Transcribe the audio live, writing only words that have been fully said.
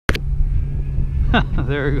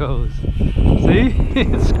There it goes. See?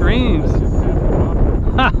 It screams.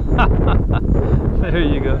 There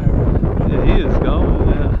you go. Yeah, he is going,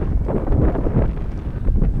 yeah.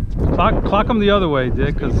 Clock him the other way,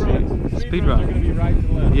 Dick, because speed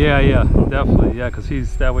run. Yeah, definitely. Yeah, because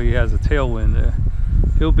that way he has a tailwind there.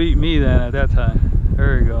 He'll beat me then at that time.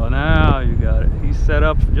 There you go. Now you got it. He's set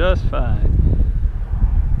up just fine.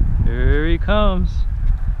 Here he comes.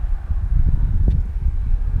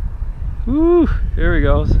 Woo! Here he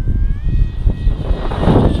goes.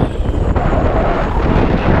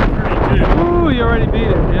 Ooh, you already beat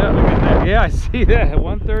it. Yeah, look at that. Yeah, I see that.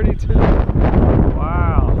 132.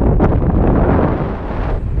 Wow.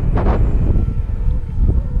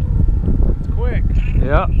 It's quick.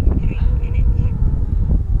 Yep.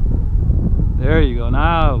 There you go.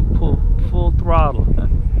 Now full throttle.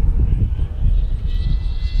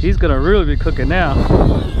 He's gonna really be cooking now.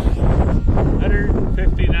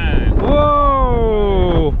 159.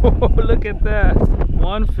 Whoa! Look at that.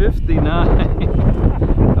 159.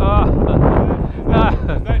 Oh.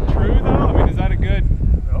 Is that true though? I mean, is that a good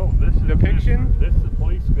depiction? This is a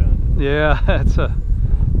police gun. Yeah, it's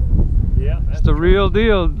the real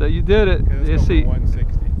deal that you did it. Okay, let's go for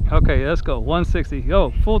 160. Okay, let's go. 160.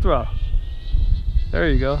 Go, full throttle. There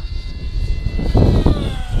you go.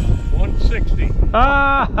 160.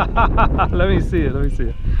 Ah! Let me see it. Let me see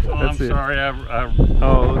it. Oh, I'm sorry.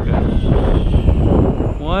 Oh, okay.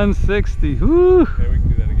 160. Woo! Okay, we can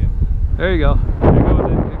do that again. There you go. There it goes.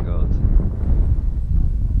 There it goes.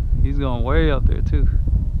 He's going way up there too.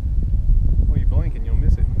 Well, you blink and you'll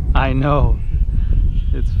miss it. I know.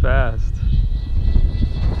 It's fast.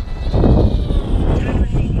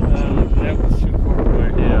 That was too far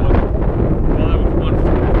away. Yeah. Well, that was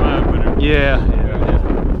 145, but it, Yeah.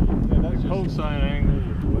 that's cosine angle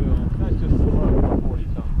was well. That's just 40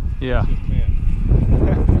 something. Yeah. Just 10.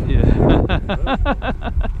 Yeah.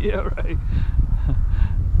 Yeah, right.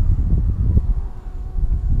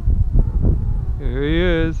 Here he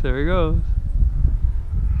is. There he goes.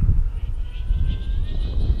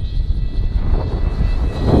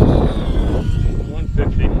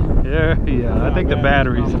 Yeah, I think the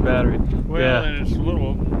batteries, well, yeah. and it's a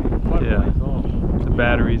little. Yeah. The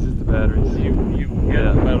batteries is the batteries. You get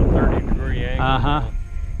about a 30-degree angle. Uh-huh.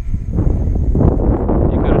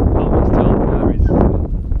 You could almost tell the batteries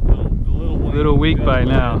A little weak by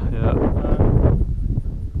now. Yeah.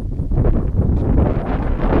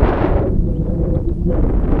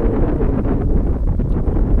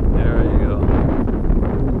 There you go.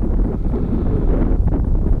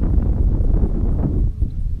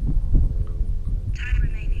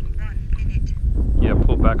 Yeah,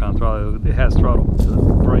 pull back on throttle. It has throttle, the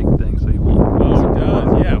brake thing, so you won't. Oh, it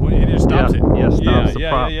does. Yeah, well, it just stops it. Yeah, stops the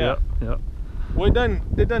prop. Yeah. Yep. Well, it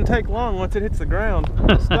doesn't take long once it hits the ground.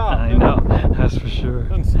 It'll stop. I know, that's for sure. It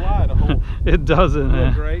doesn't slide a whole. It doesn't.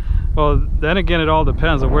 Man. Great. Well, then again, it all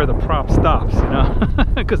depends on where the prop stops, you know,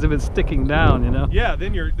 because if it's sticking down, you know. Yeah,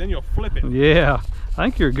 then you'll flip it. Yeah, I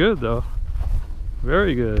think you're good though.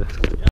 Very good.